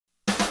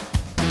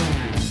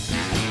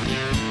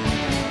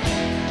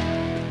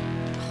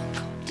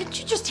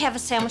have a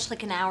sandwich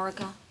like an hour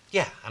ago?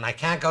 Yeah, and I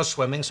can't go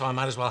swimming, so I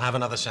might as well have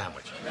another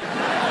sandwich.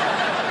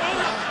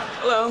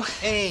 Hello.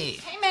 Hey.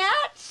 Hey,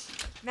 Matt.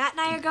 Matt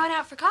and I are going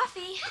out for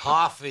coffee.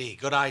 Coffee.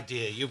 Good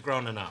idea. You've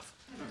grown enough.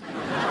 Can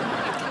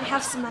I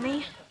have some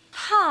money?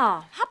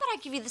 Huh. How about I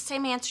give you the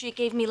same answer you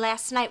gave me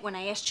last night when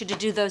I asked you to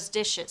do those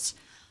dishes?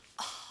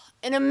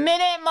 In a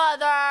minute,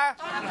 Mother.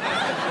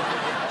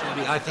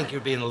 Judy, I think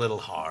you're being a little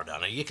hard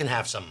on her. You can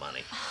have some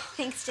money.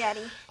 Thanks,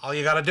 Daddy. All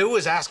you gotta do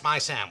is ask my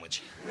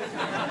sandwich.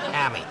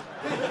 Hammy.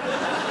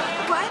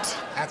 What?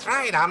 That's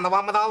right. I'm the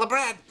one with all the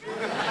bread.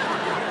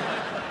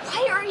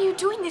 Why are you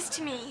doing this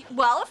to me?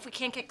 Well, if we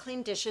can't get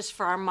clean dishes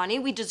for our money,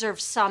 we deserve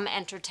some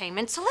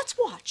entertainment. So let's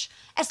watch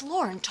as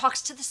Lauren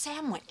talks to the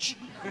sandwich.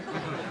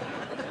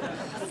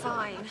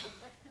 Fine.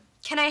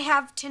 Can I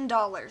have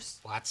 $10?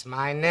 What's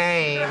my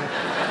name?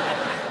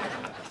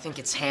 I think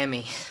it's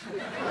Hammy.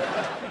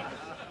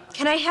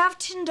 Can I have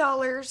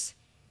 $10?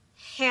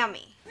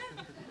 Hammy.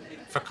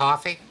 For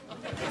coffee?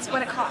 That's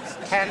what it costs.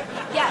 $10?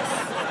 Yes.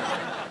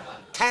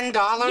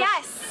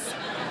 Yes.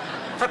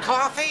 For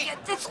coffee?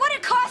 That's what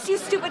it costs, you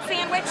stupid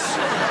sandwich.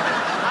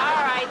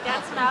 All right,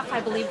 that's enough.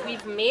 I believe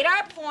we've made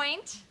our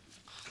point.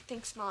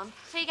 Thanks, Mom.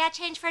 So you got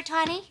change for a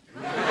 20?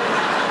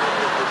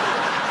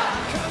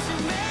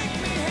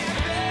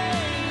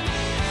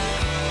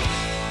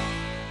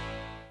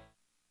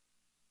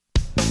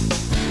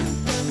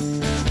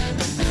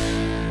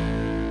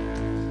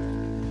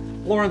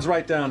 Lauren's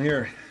right down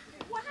here.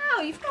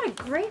 Wow, you've got a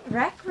great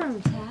rec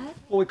room, Ted.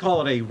 Well, we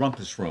call it a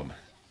rumpus room.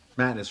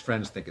 Matt and his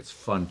friends think it's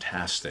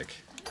fantastic.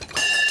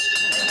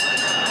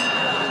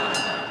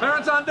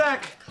 Parents on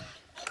deck!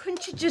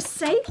 Couldn't you just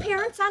say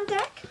parents on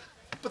deck?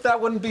 But that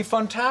wouldn't be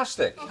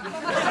fantastic.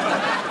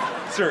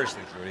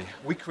 Seriously, Judy,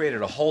 we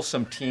created a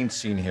wholesome teen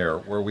scene here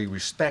where we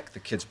respect the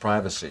kids'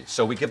 privacy,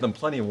 so we give them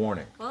plenty of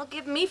warning. Well,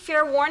 give me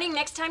fair warning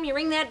next time you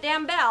ring that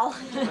damn bell.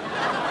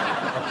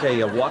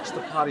 Okay, watch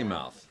the potty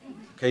mouth.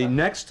 Okay,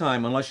 next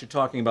time, unless you're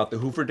talking about the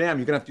Hoover Dam,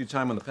 you're gonna have to do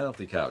time on the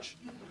penalty couch.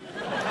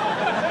 Hey,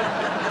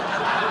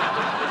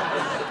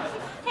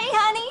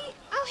 honey.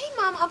 Oh, hey,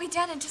 Mom. I'll be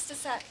done in just a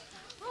sec.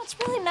 Well, it's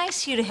really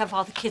nice of you to have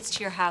all the kids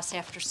to your house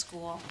after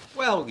school.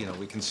 Well,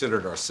 we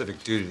considered our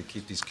civic duty to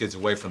keep these kids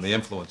away from the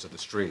influence of the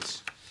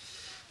streets.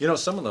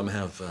 Some of them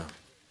have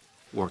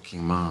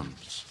working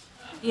moms.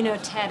 You know,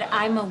 Ted,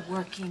 I'm a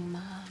working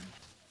mom.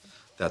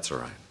 That's all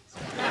right.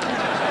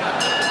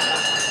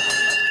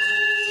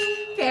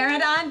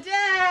 Parent on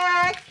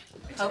deck.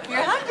 Hope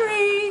you're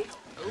hungry.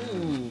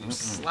 Ooh,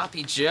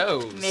 sloppy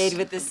joes. Made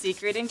with the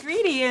secret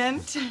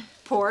ingredient.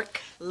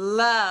 Pork.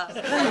 Love.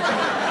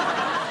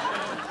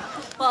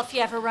 Well, if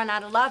you ever run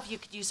out of love, you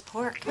could use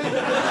pork.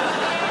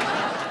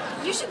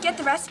 You should get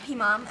the recipe,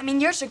 Mom. I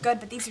mean, yours are good,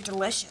 but these are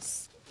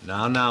delicious.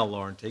 Now,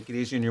 Lauren, take it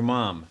easy on your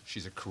mom.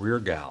 She's a career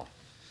gal.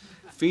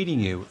 Feeding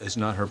you is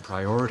not her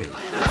priority.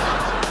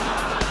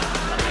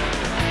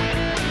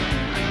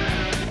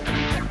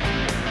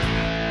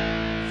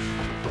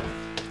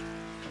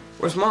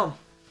 Where's Mom?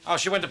 Oh,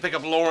 she went to pick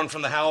up Lauren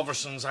from the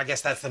Halversons. I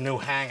guess that's the new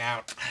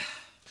hangout.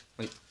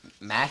 Wait,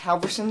 Matt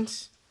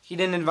Halverson's? He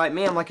didn't invite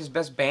me. I'm like his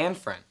best band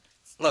friend.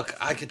 Look,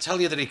 I could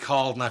tell you that he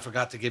called and I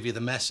forgot to give you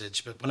the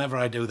message, but whenever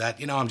I do that,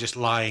 I'm just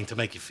lying to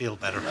make you feel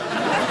better.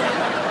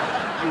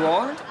 You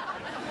are?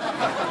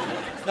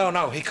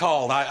 No, he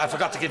called. I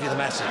forgot to give you the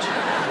message.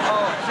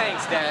 Oh,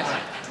 thanks, Dad.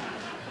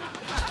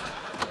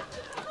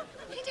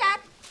 Hey, Dad.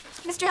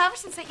 Mr.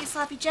 Halverson sent you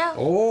Sloppy Joe.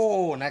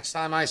 Oh, next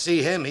time I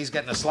see him, he's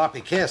getting a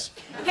sloppy kiss.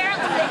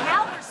 Apparently, the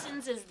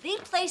Halversons is the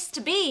place to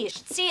be. You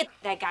should see it.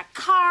 They got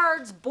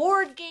cards,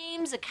 board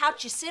games, a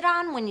couch you sit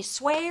on when you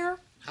swear.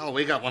 Hell,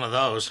 we got one of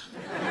those.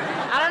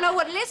 I don't know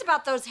what it is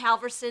about those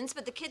Halversons,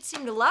 but the kids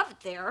seem to love it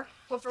there.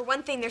 Well, for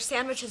one thing, their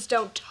sandwiches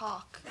don't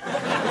talk.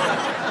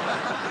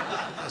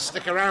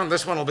 Stick around.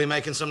 This one will be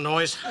making some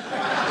noise.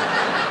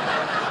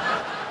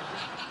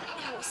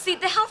 See,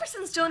 the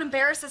Halversons don't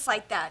embarrass us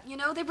like that,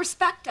 They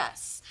respect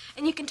us.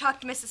 And you can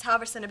talk to Mrs.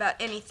 Halverson about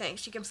anything.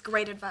 She gives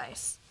great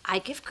advice. I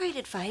give great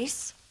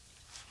advice.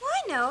 Well,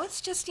 I know.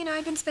 It's just,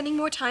 I've been spending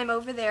more time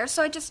over there,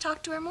 so I just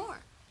talk to her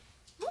more.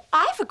 Well,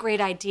 I have a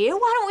great idea.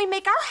 Why don't we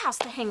make our house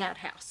the hangout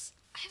house?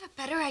 I have a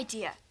better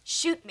idea.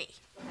 Shoot me.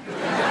 Come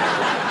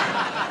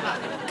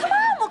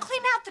on, we'll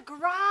clean out the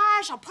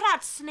garage. I'll put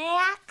out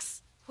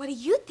snacks. What do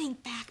you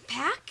think,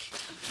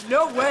 Backpack?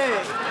 No way.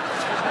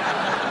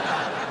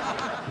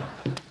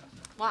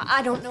 Well,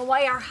 I don't know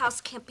why our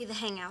house can't be the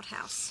hangout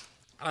house.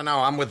 I don't know.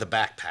 I'm with the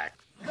backpack.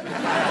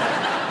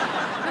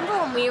 Remember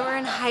when we were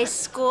in high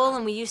school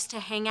and we used to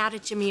hang out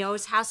at Jimmy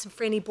O's house and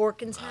Franny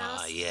Borkin's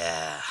house? Oh,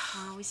 yeah.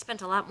 Oh, we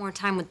spent a lot more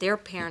time with their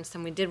parents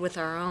than we did with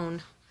our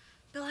own.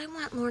 Bill, I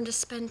want Lauren to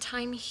spend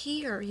time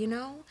here,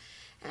 And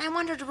I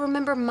want her to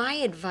remember my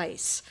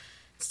advice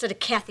instead of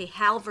Kathy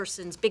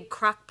Halverson's big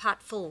crock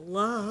pot full of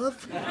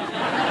love.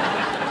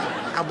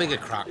 How big a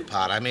crock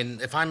pot? I mean,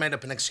 if I made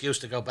up an excuse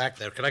to go back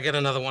there, could I get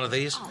another one of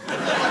these? Oh,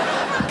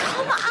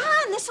 come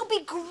on, this'll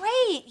be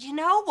great. great, you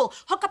know? We'll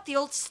hook up the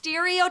old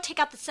stereo, take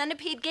out the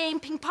centipede game,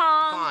 ping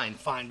pong.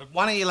 Fine, but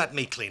why don't you let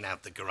me clean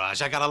out the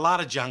garage? I got a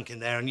lot of junk in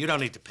there, and you don't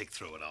need to pick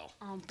through it all.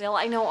 Oh, Bill,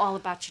 I know all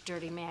about your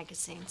dirty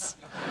magazines.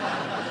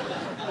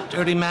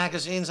 Dirty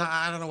magazines?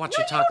 I don't know what No,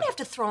 you're you talking don't have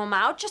to throw them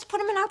out. Just put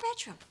them in our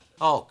bedroom.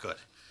 Oh, good.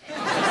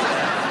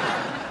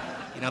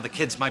 You know, the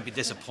kids might be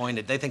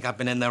disappointed. They think I've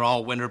been in there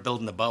all winter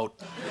building the boat.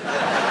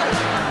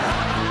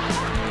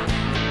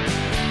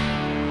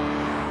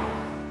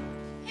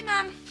 Hey,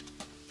 Mom.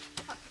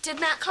 Did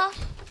Matt call?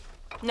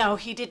 No,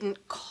 he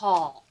didn't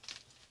call.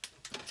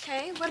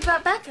 Okay, what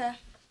about Becca?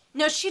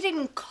 No, she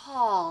didn't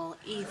call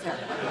either.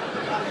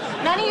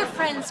 None of your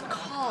friends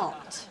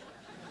called.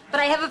 But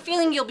I have a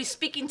feeling you'll be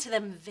speaking to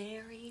them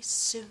very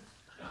soon.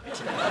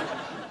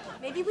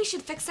 Maybe we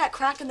should fix that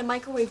crack in the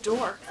microwave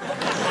door.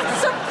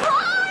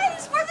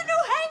 Surprise! We're the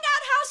new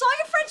hangout house. All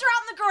your friends are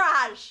out in the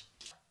garage.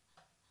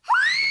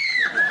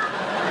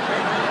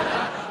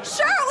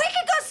 Sure, we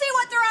can go see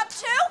what they're up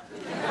to.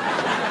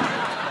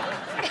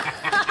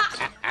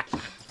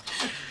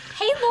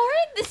 Hey,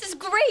 Lauren, this is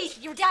great.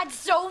 Your dad's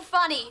so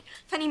funny.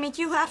 Funny make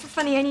you laugh or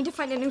funny I need to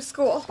find a new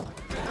school?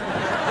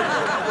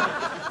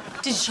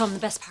 Did you show him the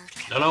best part?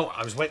 No,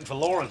 I was waiting for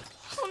Lauren.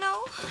 Oh,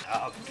 no.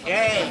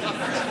 Okay,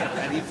 get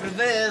ready for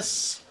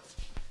this.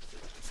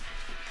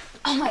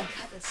 Oh, my God,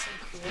 that's so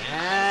cool.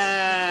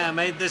 Yeah, I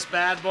made this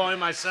bad boy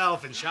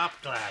myself in shop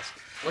class.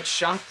 What's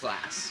shop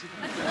class?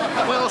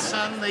 Well,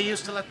 son, they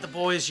used to let the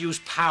boys use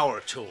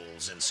power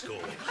tools in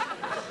school.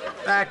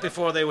 Back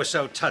before they were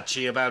so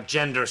touchy about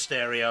gender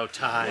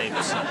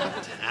stereotypes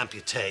and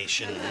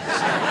amputations.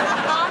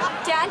 Mom,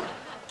 Dad,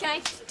 can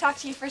I talk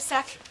to you for a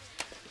sec?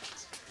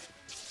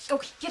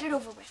 Okay, get it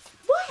over with.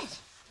 What?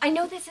 I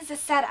know this is a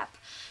setup,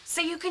 so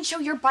you can show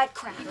your butt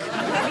crack. Or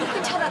you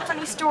can tell that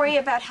funny story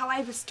about how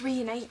I was 3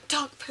 and I ate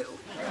dog poo.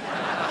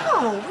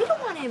 No, we don't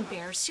want to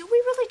embarrass you. We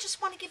really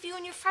just want to give you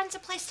and your friends a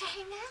place to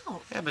hang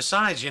out. Yeah,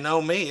 besides, you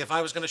know me. If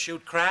I was going to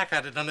shoot crack,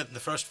 I'd have done it in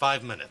the first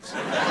 5 minutes.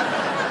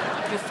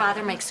 Your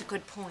father makes a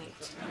good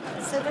point.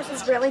 So this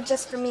is really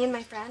just for me and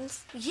my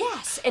friends?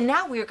 Yes, and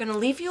now we are going to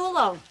leave you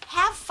alone.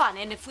 Have fun,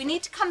 and if we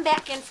need to come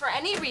back in for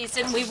any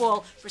reason, we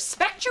will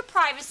respect your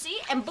privacy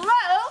and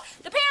blow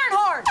the parent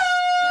horn.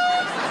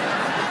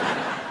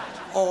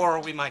 Or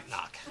we might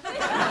knock.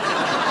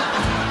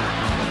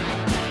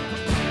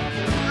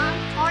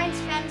 Lauren's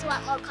friends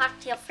want more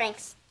cocktail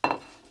franks.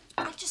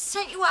 I just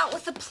sent you out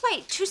with a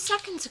plate 2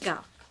 seconds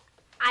ago.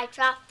 I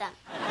dropped them.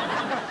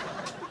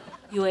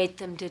 You ate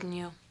them, didn't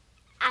you?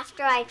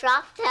 After I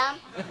dropped them,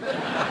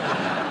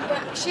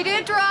 She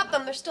did drop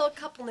them. There's still a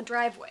couple in the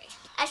driveway.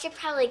 I should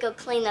probably go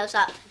clean those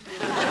up.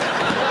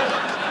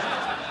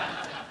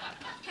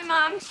 Hey,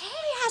 Mom.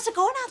 Hey, how's it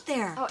going out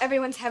there? Oh,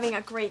 everyone's having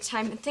a great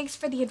time, and thanks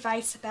for the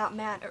advice about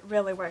Matt. It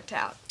really worked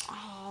out.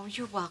 Oh,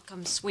 you're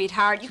welcome,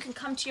 sweetheart. You can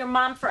come to your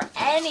mom for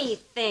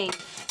anything.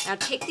 Now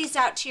take these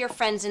out to your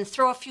friends and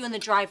throw a few in the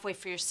driveway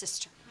for your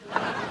sister.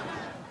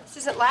 This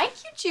isn't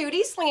like you,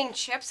 Judy, slinging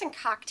chips and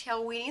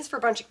cocktail weenies for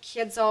a bunch of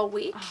kids all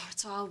week. Oh,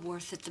 it's all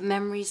worth it. The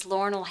memories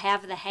Lauren will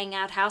have of the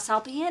hangout house,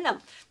 I'll be in them.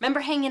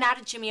 Remember hanging out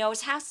at Jimmy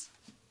O's house?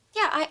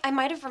 Yeah, I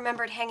might have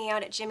remembered hanging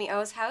out at Jimmy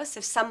O's house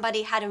if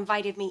somebody had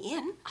invited me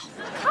in.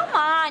 Come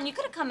on, you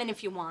could have come in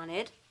if you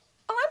wanted.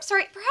 Oh, I'm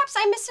sorry. Perhaps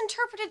I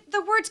misinterpreted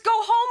the words "go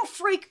home,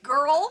 freak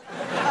girl."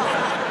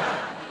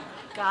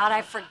 God,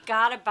 I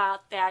forgot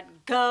about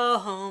that. Go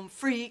home,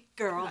 freak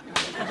girl.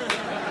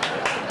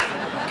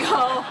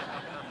 Go.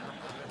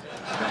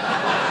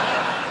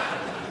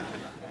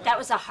 That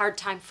was a hard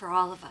time for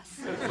all of us.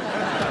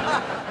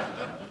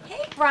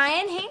 Hey,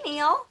 Brian. Hey,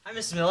 Neil. Hi,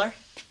 Miss Miller.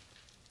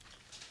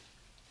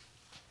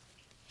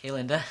 Hey,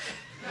 Linda.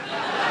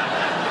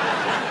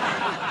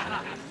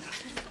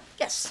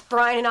 Yes,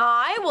 Brian and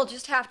I will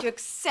just have to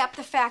accept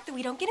the fact that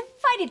we don't get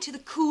invited to the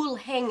cool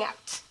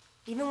hangout,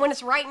 even when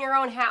it's right in your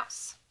own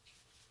house.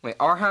 Wait,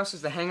 our house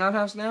is the hangout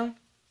house now?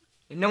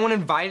 And no one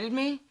invited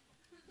me?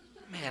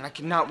 Man, I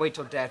cannot wait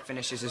till Dad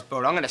finishes his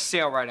boat. I'm gonna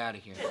sail right out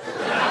of here.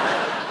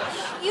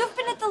 You've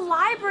been at the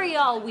library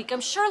all week.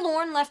 I'm sure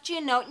Lauren left you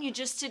a note and you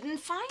just didn't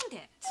find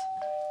it.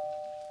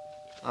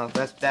 Oh,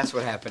 that's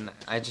what happened.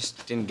 I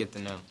just didn't get the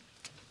note.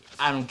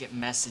 I don't get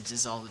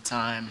messages all the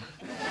time.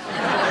 Linda,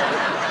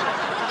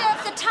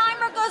 if the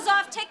timer goes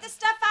off, take the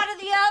stuff out of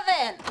the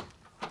oven.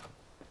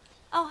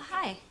 Oh,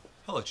 hi.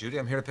 Hello, Judy.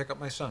 I'm here to pick up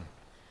my son.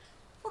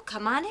 Well,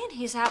 come on in.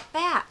 He's out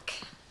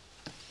back.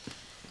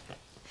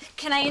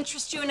 Can I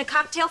interest you in a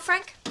cocktail,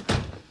 Frank?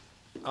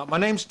 My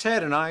name's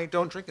Ted, and I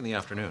don't drink in the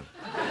afternoon.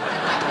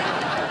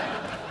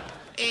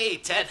 Hey,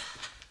 Ted.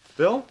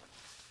 Bill?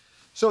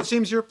 So it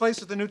seems your place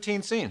is the new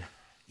teen scene.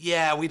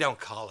 Yeah, we don't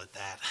call it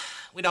that.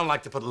 We don't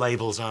like to put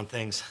labels on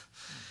things,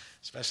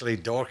 especially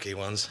dorky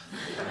ones.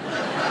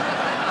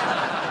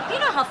 You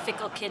know how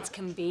fickle kids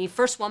can be.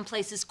 First one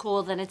place is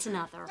cool, then it's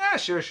another. Ah,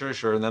 sure.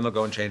 And then they'll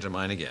go and change their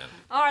mind again.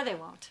 Or they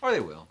won't. Or they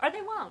will. Or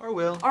they won't. Or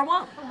will. Or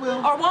won't. Or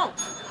will. Or won't.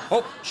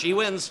 Oh, she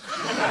wins.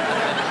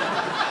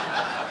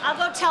 I'll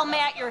go tell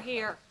Matt you're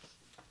here.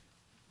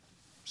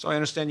 So I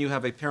understand you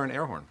have a parent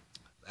air horn.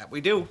 That we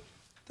do.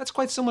 That's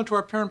quite similar to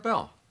our parent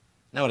bell.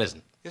 No, it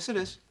isn't. Yes, it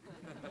is.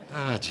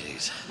 Ah,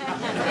 jeez.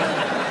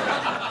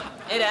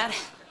 Hey, Dad.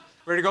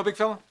 Ready to go, big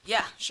fella?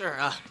 Yeah, sure.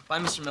 Bye,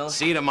 Mr. Miller.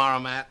 See you tomorrow,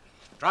 Matt.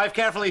 Drive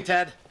carefully,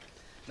 Ted.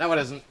 No, it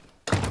isn't.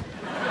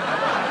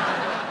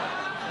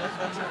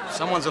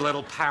 Someone's a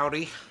little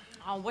pouty.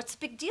 Oh, what's the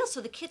big deal?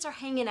 So the kids are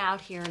hanging out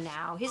here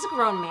now. He's a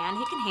grown man.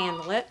 He can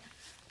handle it.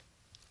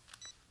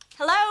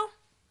 Hello?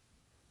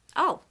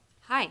 Oh,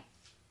 hi.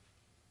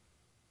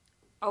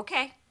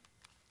 Okay.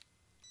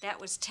 That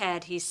was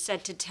Ted. He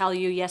said to tell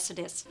you, yes, it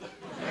is. Who's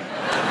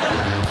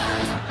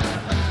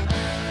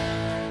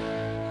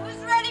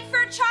ready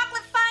for a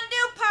chocolate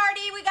fondue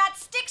party? We got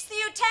Sticks the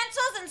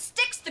utensils and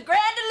Sticks the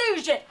grand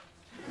illusion.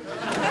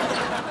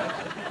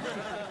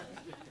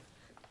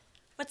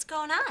 What's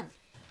going on?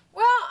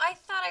 Well, I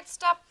thought I'd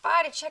stop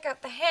by to check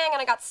out the hang,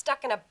 and I got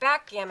stuck in a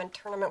backgammon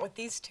tournament with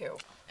these two.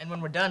 And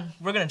when we're done,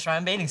 we're gonna try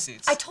on bathing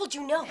suits. I told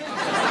you no.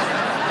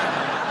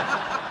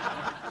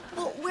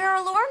 Well, where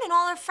are Lauren and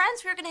all her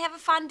friends? We were going to have a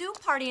fondue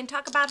party and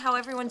talk about how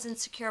everyone's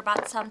insecure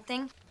about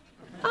something.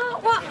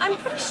 Well, I'm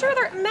pretty sure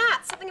they're at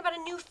Matt's. Something about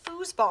a new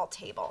foosball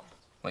table.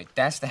 Wait,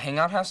 that's the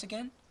hangout house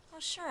again?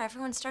 Well, sure,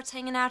 everyone starts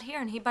hanging out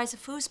here and he buys a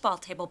foosball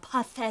table.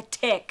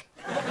 Pathetic.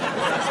 We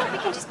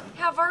can just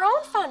have our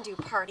own fondue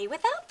party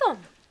without them.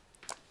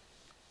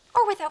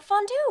 Or without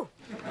fondue.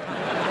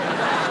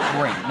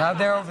 Great, now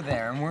they're over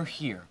there and we're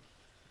here.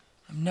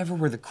 I'm never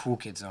where the cool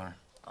kids are.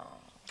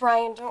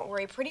 Brian, don't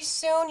worry. Pretty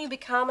soon you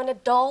become an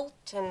adult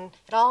and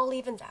it all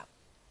evens out.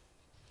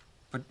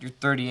 But you're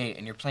 38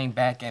 and you're playing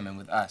backgammon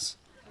with us.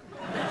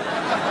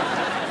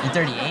 You're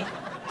 38?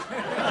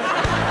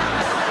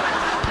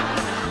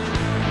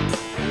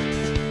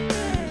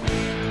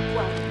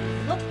 Well,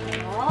 look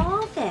at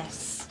all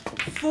this.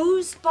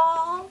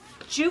 Foosball,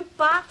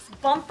 jukebox,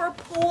 bumper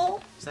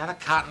pool. Is that a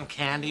cotton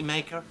candy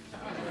maker?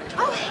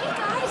 Oh, hey,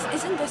 guys,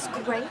 isn't this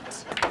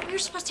great? We were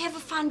supposed to have a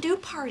fondue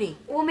party.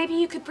 Well, maybe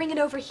you could bring it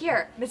over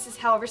here. Mrs.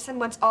 Halverson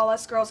wants all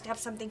us girls to have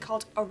something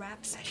called a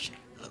rap session.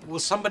 Will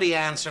somebody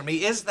answer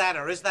me? Is that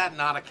or is that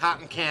not a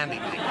cotton candy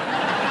maker?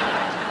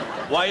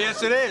 Why,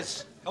 yes, it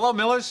is. Hello,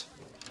 Millers.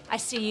 I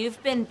see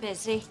you've been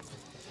busy.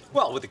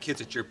 Well, with the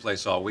kids at your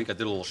place all week, I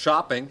did a little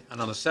shopping,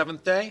 and on the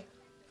 7th day,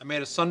 I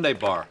made a Sunday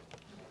bar.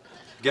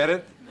 Get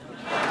it?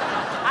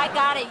 I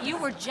got it. You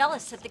were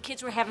jealous that the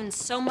kids were having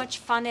so much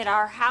fun at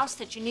our house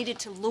that you needed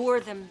to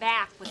lure them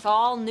back with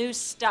all new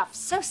stuff.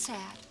 So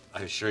sad.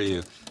 I assure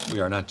you,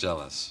 we are not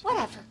jealous.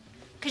 Whatever.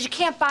 Because you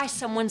can't buy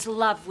someone's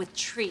love with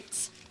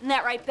treats. Isn't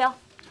that right, Bill?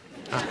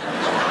 I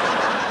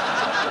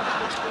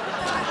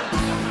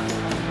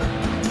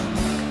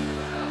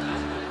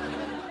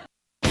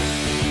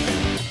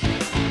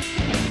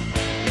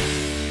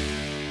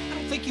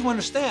don't think you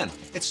understand.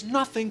 It's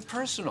nothing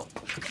personal.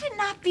 How could it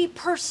not be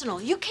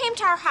personal? You came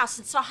to our house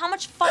and saw how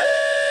much fun.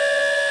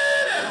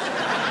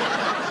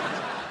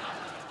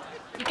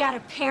 You got a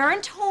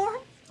parent horn?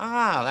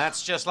 Ah,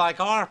 that's just like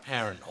our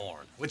parent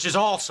horn, which is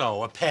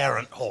also a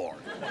parent horn.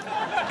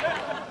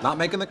 Not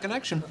making the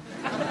connection.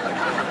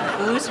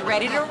 Who's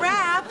ready to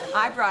rap?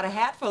 I brought a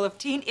hat full of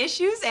teen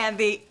issues and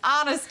the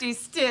honesty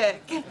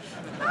stick.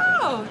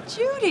 Oh,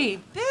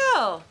 Judy,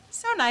 Bill,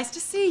 so nice to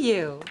see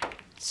you.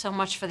 So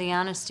much for the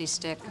honesty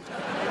stick.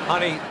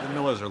 Honey, the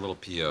Millers are a little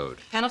PO'd.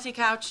 Penalty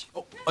couch.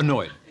 Oh,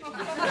 annoyed.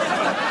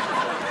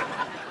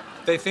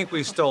 They think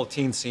we stole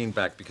Teen Scene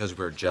back because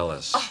we're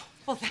jealous. Oh,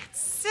 well, that's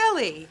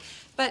silly.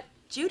 But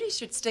Judy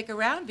should stick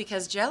around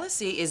because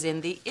jealousy is in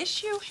the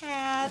issue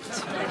hat.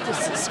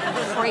 This is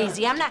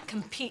crazy. I'm not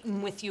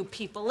competing with you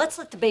people. Let's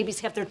let the babies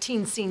have their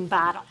teen scene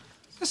bottle.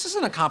 This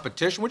isn't a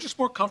competition. We're just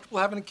more comfortable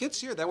having the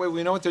kids here. That way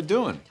we know what they're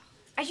doing.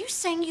 Are you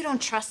saying you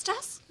don't trust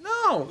us?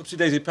 No. Oopsie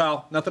daisy,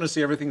 pal. Nothing to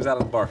see. Everything's out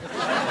of the bar.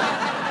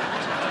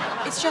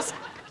 It's just,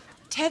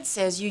 Ted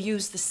says you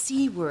use the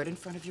C word in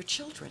front of your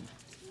children.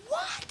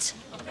 What?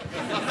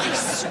 I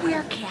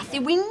swear, Kathy,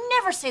 we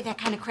never say that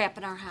kind of crap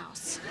in our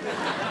house.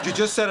 You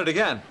just said it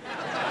again.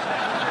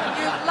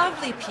 You're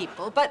lovely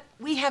people, but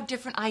we have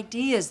different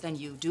ideas than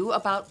you do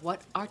about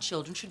what our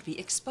children should be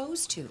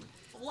exposed to.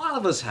 A lot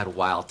of us had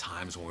wild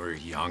times when we were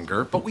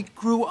younger, but we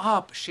grew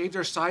up, shaved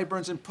our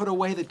sideburns, and put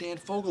away the Dan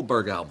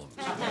Fogelberg albums.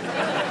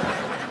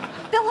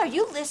 Bill, are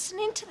you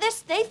listening to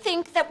this? They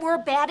think that we're a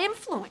bad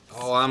influence.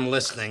 Oh, I'm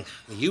listening.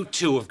 You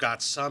two have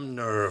got some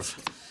nerve.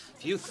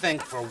 If you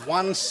think for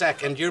 1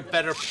 second you're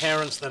better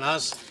parents than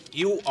us,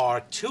 you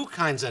are two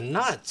kinds of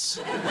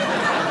nuts.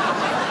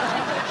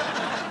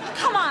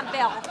 Come on,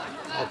 Bill.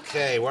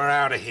 Okay, we're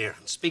out of here.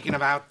 Speaking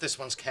of out, this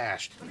one's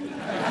cashed.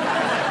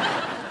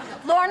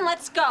 Lauren,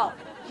 let's go.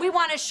 We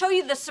want to show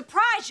you the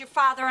surprise your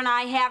father and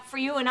I have for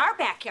you in our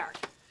backyard.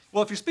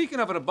 Well, if you're speaking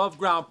of an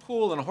above-ground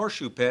pool and a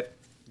horseshoe pit,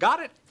 got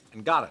it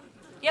and got it.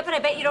 Yeah, but I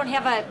bet you don't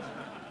have a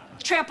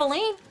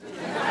trampoline.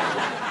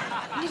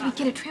 Why did we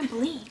get a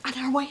trampoline? On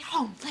our way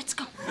home. Let's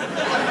go.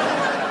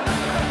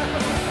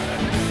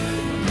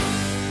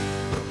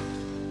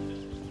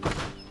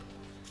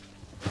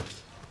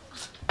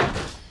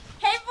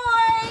 Hey,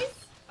 boys!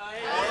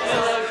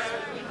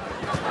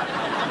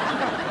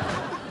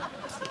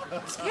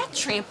 Is that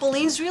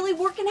trampoline's really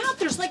working out.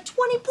 There's like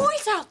 20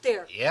 boys out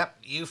there. Yep,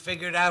 you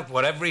figured out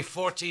what every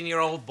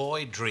 14-year-old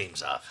boy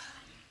dreams of.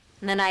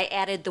 And then I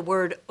added the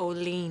word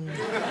Oline.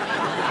 Hey,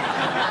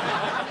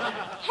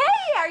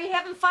 are you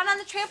having fun on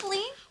the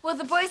trampoline? Well,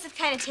 the boys have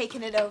kind of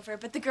taken it over,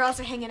 but the girls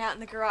are hanging out in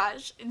the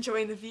garage,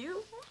 enjoying the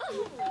view.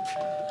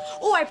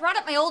 Oh, I brought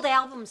up my old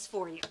albums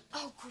for you.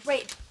 Oh,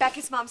 great.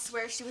 Becca's mom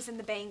swears she was in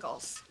the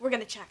Bangles. We're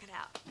gonna check it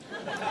out.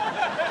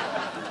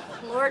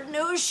 Lord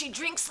knows she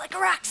drinks like a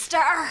rock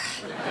star.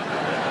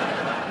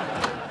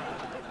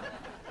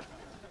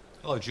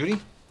 Hello,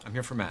 Judy. I'm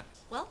here for Matt.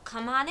 Well,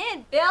 come on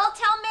in. Bill,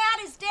 tell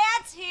Matt his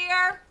dad's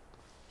here.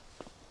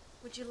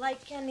 Would you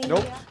like any?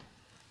 Nope.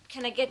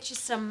 Can I get you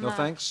some? No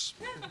thanks.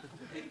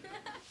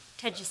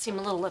 Ted, you seem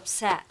a little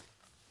upset.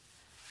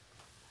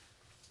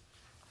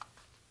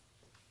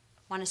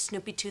 Want a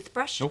Snoopy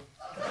toothbrush? Nope.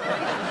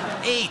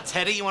 Hey,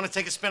 Teddy, you want to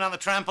take a spin on the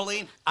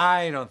trampoline?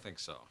 I don't think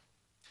so.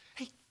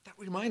 Hey, that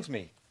reminds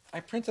me. I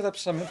printed up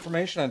some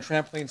information on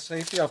trampoline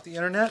safety off the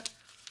internet.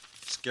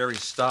 Scary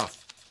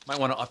stuff. Might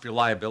want to up your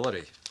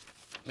liability.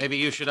 Maybe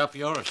you should up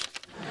yours.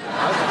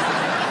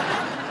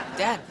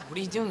 Dad, what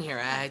are you doing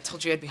here? I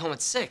told you I'd be home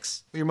at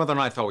 6. Well, your mother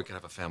and I thought we could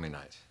have a family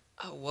night.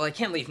 Oh, well, I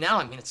can't leave now.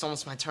 I mean, it's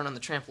almost my turn on the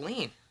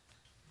trampoline.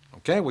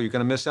 Okay, well, you're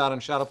going to miss out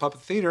on Shadow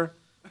Puppet Theater.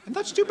 And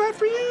that's too bad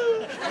for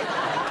you.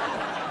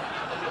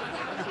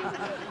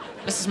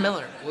 Mrs.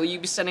 Miller, will you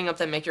be setting up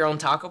that make-your-own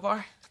taco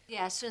bar?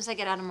 Yeah, as soon as I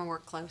get out of my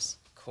work clothes.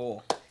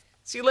 Cool.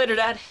 See you later,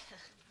 Dad.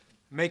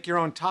 Make your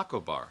own taco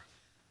bar.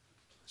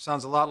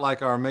 Sounds a lot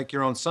like our make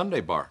your own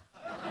Sunday bar.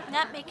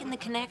 Not making the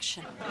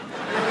connection.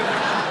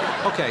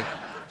 Okay,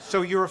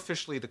 so you're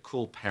officially the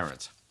cool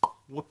parent.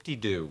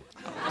 Whoop-de-doo.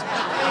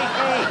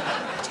 Hey,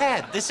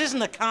 Ted, this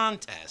isn't a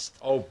contest.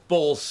 Oh,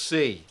 bull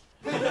C.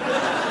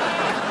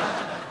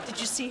 Did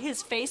you see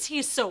his face? He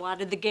is so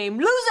out of the game.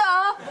 Loser!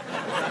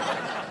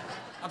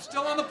 I'm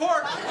still on the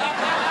porch.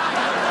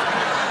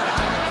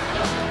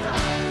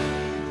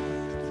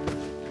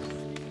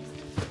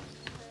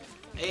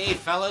 Hey,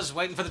 fellas,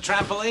 waiting for the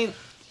trampoline?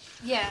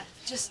 Yeah,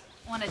 just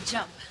want to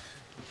jump.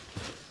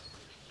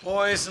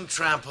 Boys and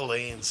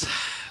trampolines.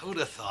 Who'd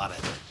have thought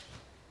it?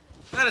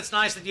 But it's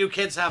nice that you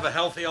kids have a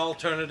healthy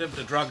alternative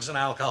to drugs and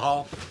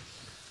alcohol.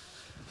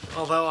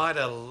 Although I'd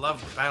have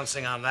loved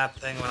bouncing on that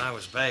thing when I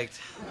was baked.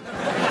 Look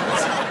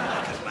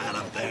at Matt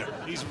up there.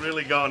 He's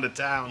really going to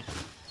town.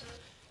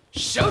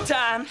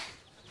 Showtime!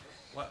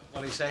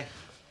 What'd he say?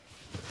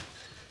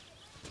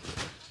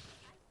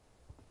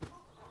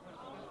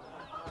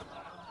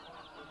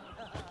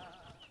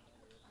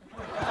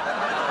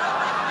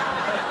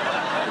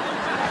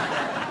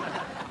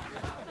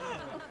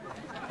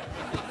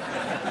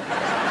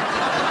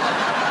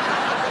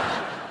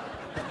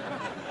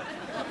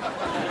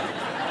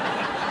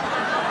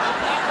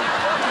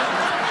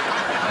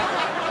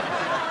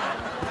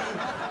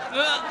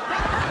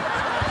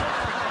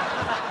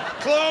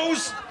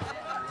 Close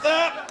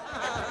the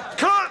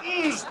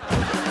curtains!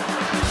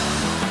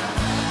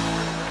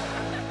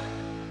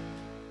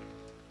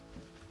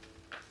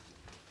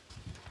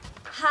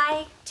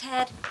 Hi,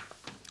 Ted.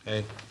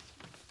 Hey,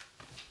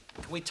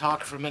 Can we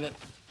talk for a minute?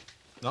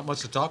 not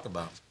much to talk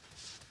about.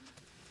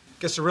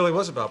 Guess it really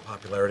was about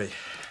popularity.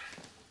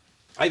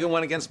 I even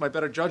went against my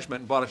better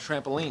judgment and bought a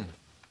trampoline,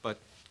 but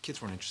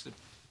kids weren't interested.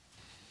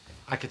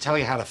 I could tell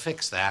you how to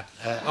fix that.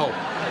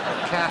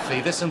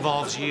 Kathy, this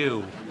involves you.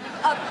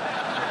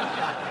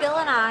 Bill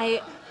and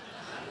I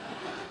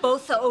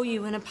both owe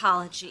you an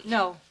apology.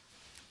 No,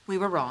 we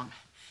were wrong.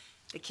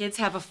 The kids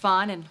have a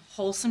fun and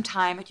wholesome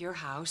time at your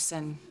house,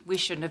 and we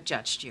shouldn't have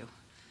judged you.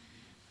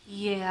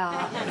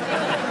 Yeah.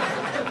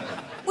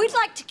 We'd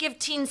like to give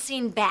Teen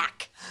Scene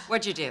back.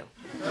 What'd you do?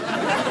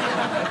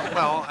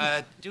 Well,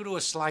 due to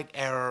a slight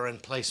error in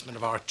placement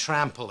of our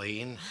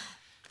trampoline,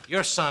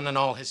 your son and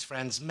all his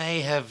friends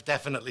may have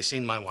definitely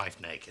seen my wife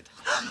naked.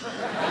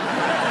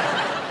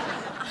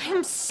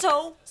 I'm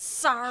so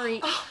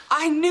sorry. Oh,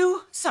 I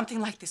knew something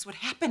like this would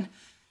happen.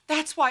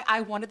 That's why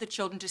I wanted the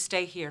children to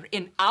stay here,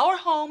 in our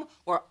home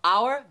where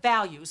our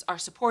values are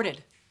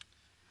supported.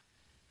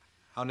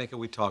 How naked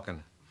we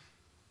talking?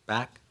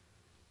 Back?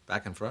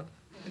 Back and front?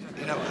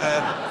 You know,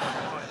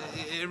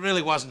 it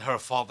really wasn't her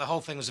fault. The whole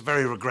thing was a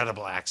very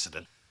regrettable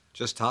accident.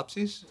 Just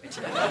topsies?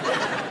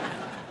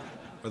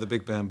 Or the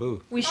big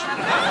bamboo? We should.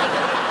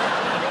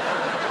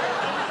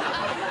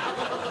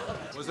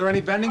 Was there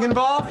any bending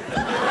involved?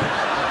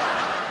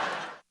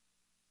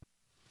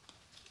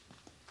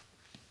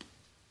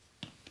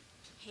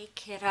 Hey,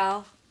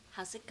 kiddo.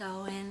 How's it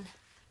going?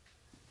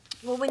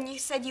 Well, when you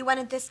said you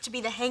wanted this to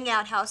be the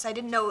hangout house, I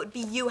didn't know it would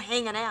be you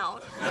hanging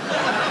out.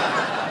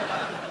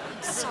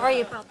 Sorry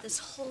about this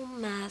whole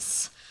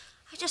mess.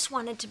 I just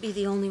wanted to be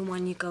the only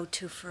one you go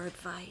to for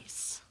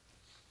advice.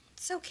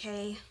 It's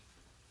okay.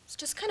 It's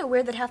just kind of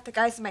weird that half the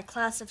guys in my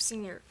class have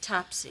seen your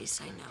Topsies,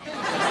 I know.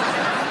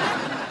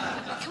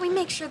 Can we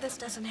make sure this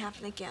doesn't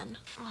happen again?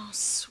 Oh,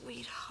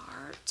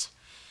 sweetheart.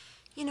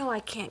 You know I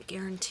can't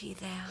guarantee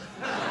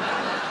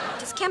that.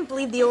 just can't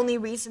believe the only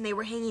reason they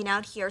were hanging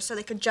out here so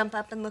they could jump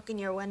up and look in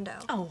your window.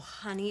 Oh,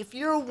 honey, if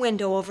your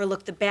window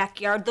overlooked the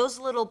backyard, those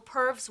little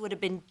pervs would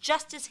have been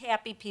just as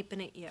happy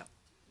peeping at you.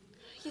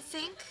 You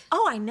think?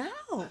 Oh, I know.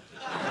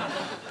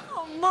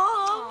 Oh,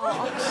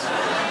 Mom.